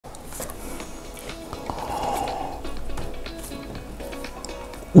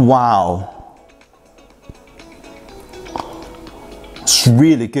Wow, it's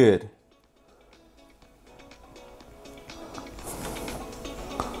really good.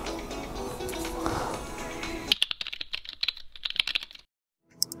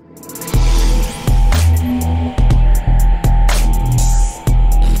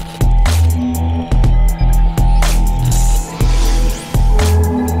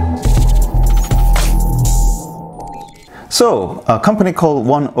 So, a company called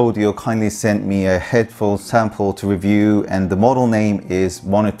Oneodio kindly sent me a headphone sample to review, and the model name is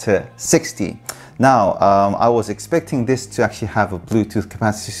Monitor 60. Now, I was expecting this to actually have a Bluetooth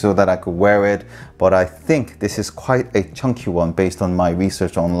capacity so that I could wear it, but I think this is quite a chunky one based on my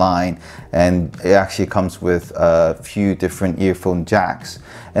research online, and it actually comes with a few different earphone jacks.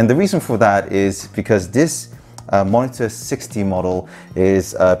 And the reason for that is because this Monitor 60 model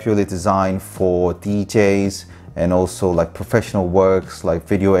is purely designed for DJs, and also like professional works like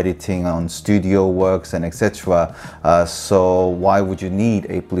video editing on studio works and etc. So why would you need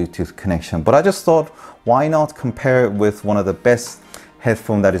a Bluetooth connection? But I just thought, why not compare it with one of the best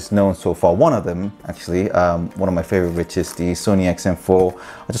headphone that is known so far. One of them actually, one of my favorite, which is the Sony XM4.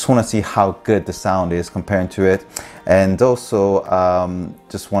 I just want to see how good the sound is comparing to it, and also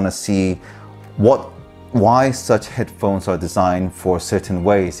just want to see why such headphones are designed for certain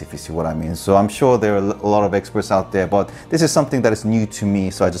ways, if you see what I mean. So I'm sure there are a lot of experts out there, but this is something that is new to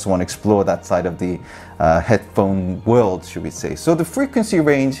me, so I just want to explore that side of the headphone world, should we say. So the frequency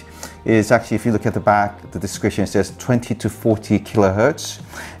range is actually, if you look at the back, the description says 20 to 40 kilohertz,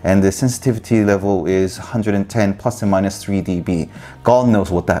 and the sensitivity level is 110 plus and minus 3 dB. God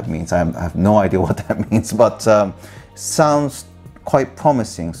knows what that means. I have no idea what that means, but sounds quite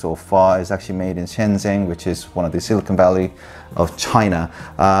promising so far. It's actually made in Shenzhen, which is one of the Silicon Valley of China.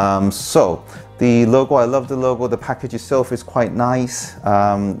 So the logo, I love the logo. The package itself is quite nice.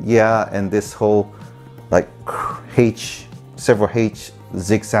 Yeah, and this whole like several H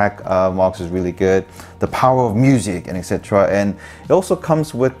zigzag marks is really good. The power of music and etc. And it also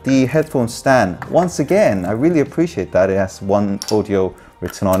comes with the headphone stand. Once again, I really appreciate that. It has Oneodio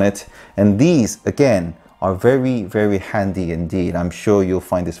written on it, and these again are very, very handy indeed. I'm sure you'll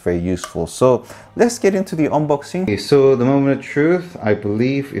find this very useful. So let's get into the unboxing. Okay, so the moment of truth, I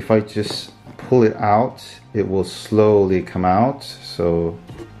believe if I just pull it out, it will slowly come out. So,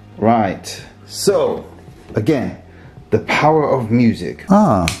 right. So, again, the power of music.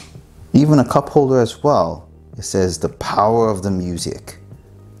 Even a cup holder as well. It says the power of the music.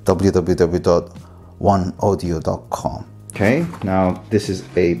 www.oneodio.com. Okay, now this is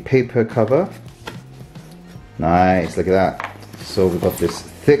a paper cover. Nice, look at that. So we've got this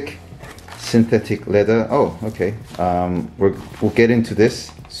thick synthetic leather. Oh, okay. We'll get into this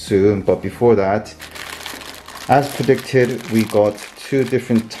soon, but before that, as predicted, we got two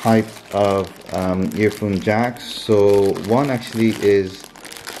different types of earphone jacks. So one actually is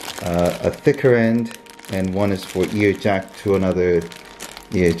a thicker end, and one is for ear jack to another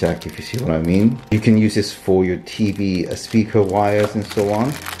ear jack, if you see what I mean. You can use this for your TV speaker wires and so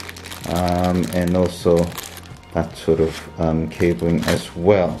on, and also that sort of cabling as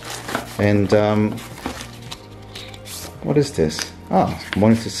well. And what is this?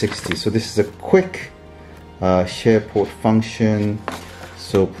 Monitor 60. So this is a quick share port function,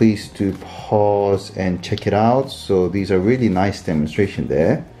 so please do pause and check it out. So these are really nice demonstration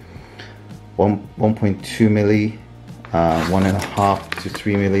there. 1.2 milli, 1.5 to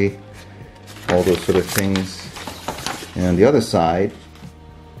 3 milli, all those sort of things. And on the other side,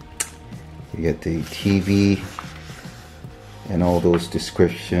 you get the TV and all those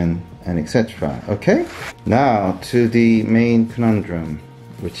description and etc. Okay, now to the main conundrum,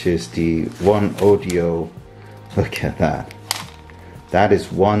 which is the Oneodio. Look at that. That is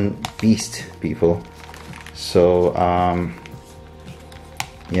one beast, people. So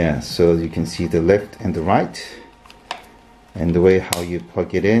yeah, so you can see the left and the right, and the way how you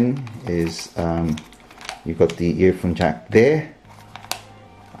plug it in is you got the earphone jack there,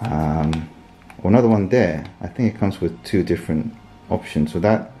 another one there. I think it comes with two different options. So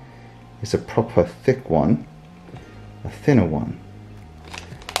that is a proper thick one, a thinner one.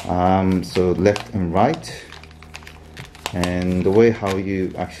 So left and right, and the way how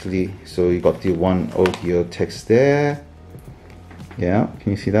you actually, so you got the Oneodio text there. Yeah,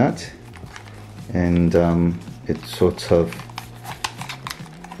 can you see that? And it's sort of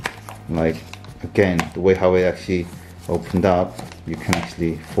like, again, the way how it actually opened up, you can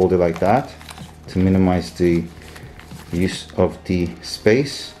actually fold it like that to minimize the use of the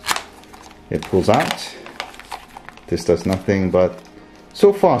space. It pulls out. This does nothing, but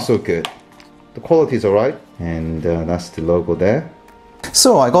so far so good. The quality is alright, and that's the logo there.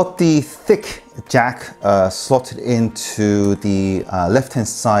 So I got the thick jack slotted into the left-hand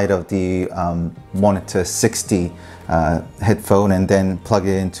side of the Monitor 60 headphone, and then plug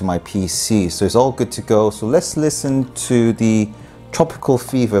it into my PC. So it's all good to go. So let's listen to the Tropical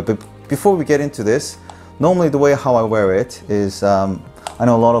Fever. But before we get into this, normally the way how I wear it is, I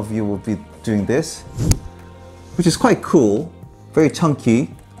know a lot of you will be doing this, which is quite cool, very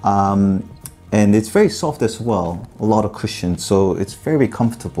chunky. And it's very soft as well, a lot of cushion, so it's very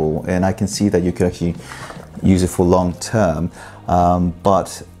comfortable, and I can see that you could actually use it for long term.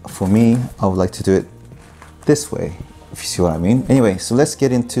 But for me, I would like to do it this way, if you see what I mean. Anyway, so let's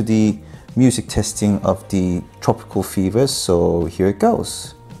get into the music testing of the Tropical Fever. So here it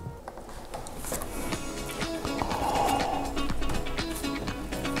goes.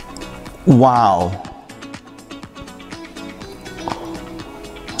 Wow.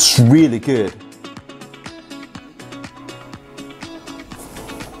 It's really good.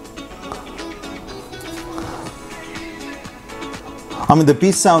 I mean, the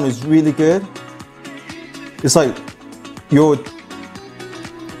beat sound is really good. It's like you're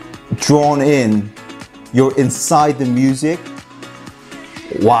drawn in, you're inside the music.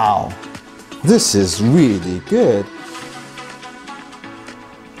 Wow, this is really good.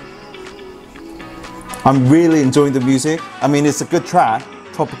 I'm really enjoying the music. I mean, it's a good track,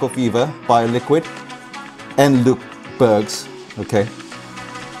 Tropical Fever by LiQWYD and Bergs. Okay,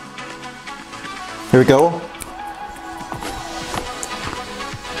 here we go.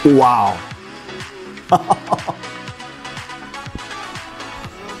 Wow.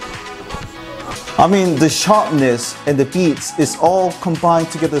 I mean, the sharpness and the beats is all combined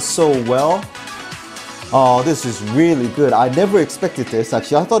together so well. Oh, this is really good. I never expected this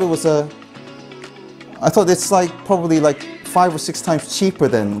actually. I thought it's like probably like 5 or 6 times cheaper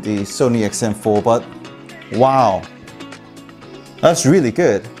than the Sony XM4, but wow. That's really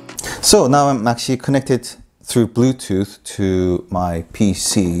good. So now I'm actually connected through Bluetooth to my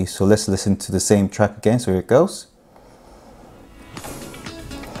PC. So let's listen to the same track again. So here it goes.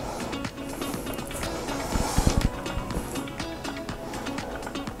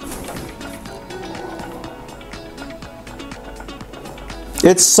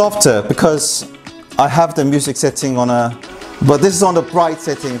 It's softer because I have the music setting on a, but this is on the bright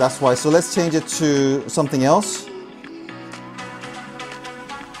setting, that's why. So let's change it to something else.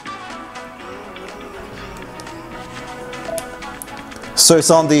 So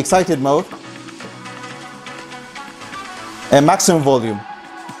it's on the excited mode and maximum volume.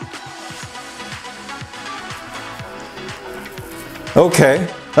 Okay,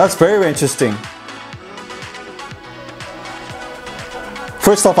 that's very interesting.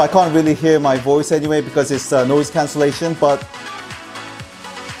 First off, I can't really hear my voice anyway because it's noise cancellation, but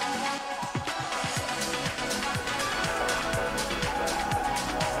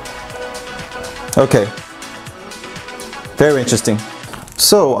okay, very interesting.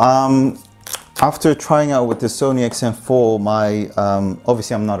 So after trying out with the Sony XM4,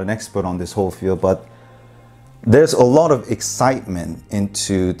 obviously I'm not an expert on this whole field, but there's a lot of excitement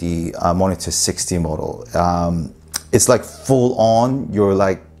into the Monitor 60 model. It's like full on,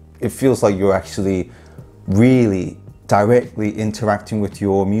 it feels like you're actually really directly interacting with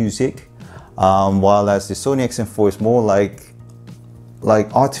your music, while as the Sony XM4 is more like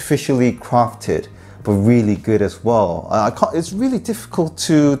artificially crafted, but really good as well. It's really difficult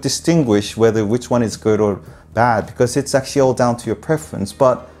to distinguish which one is good or bad because it's actually all down to your preference.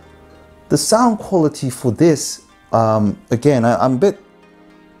 But the sound quality for this, again, I'm a bit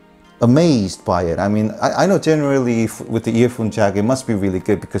amazed by it. I mean, I know generally with the earphone jack, it must be really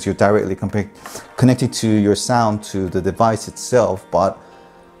good because you're directly connected to your sound to the device itself, but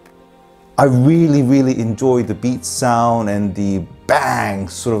I really, really enjoy the beat sound and the bang,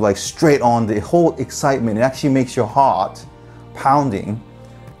 sort of like straight on, the whole excitement. It actually makes your heart pounding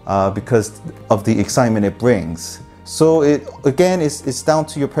because of the excitement it brings. So it's down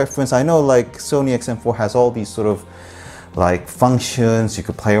to your preference. I know like Sony XM4 has all these sort of like functions, you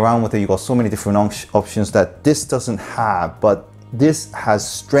could play around with it. You got so many different options that this doesn't have, but this has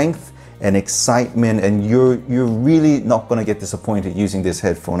strength and excitement, and you're really not going to get disappointed using this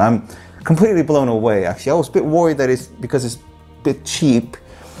headphone. I'm completely blown away actually. I was a bit worried that it's because it's a bit cheap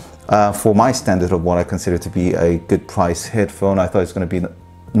for my standard of what I consider to be a good price headphone. I thought it's going to be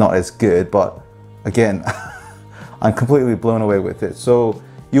not as good, but again, I'm completely blown away with it. So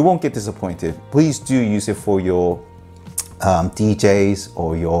you won't get disappointed. Please do use it for your DJs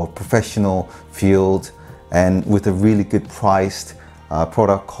or your professional field, and with a really good priced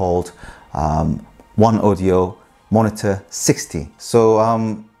product called Oneodio Monitor 60. So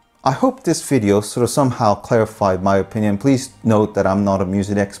I hope this video sort of somehow clarified my opinion. Please note that I'm not a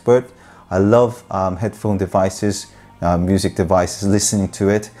music expert. I love headphone devices, music devices, listening to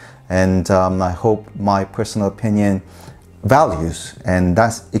it, and I hope my personal opinion values, and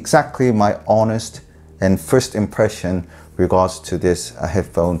that's exactly my honest and first impression regards to this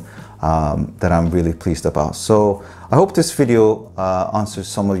headphone that I'm really pleased about. So I hope this video answers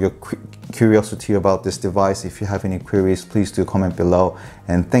some of your curiosity about this device. If you have any queries, please do comment below,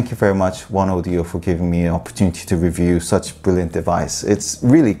 and thank you very much Oneodio for giving me an opportunity to review such brilliant device. It's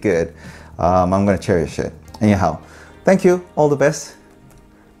really good. I'm going to cherish it. Anyhow, thank you, all the best,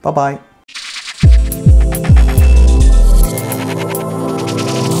 bye bye.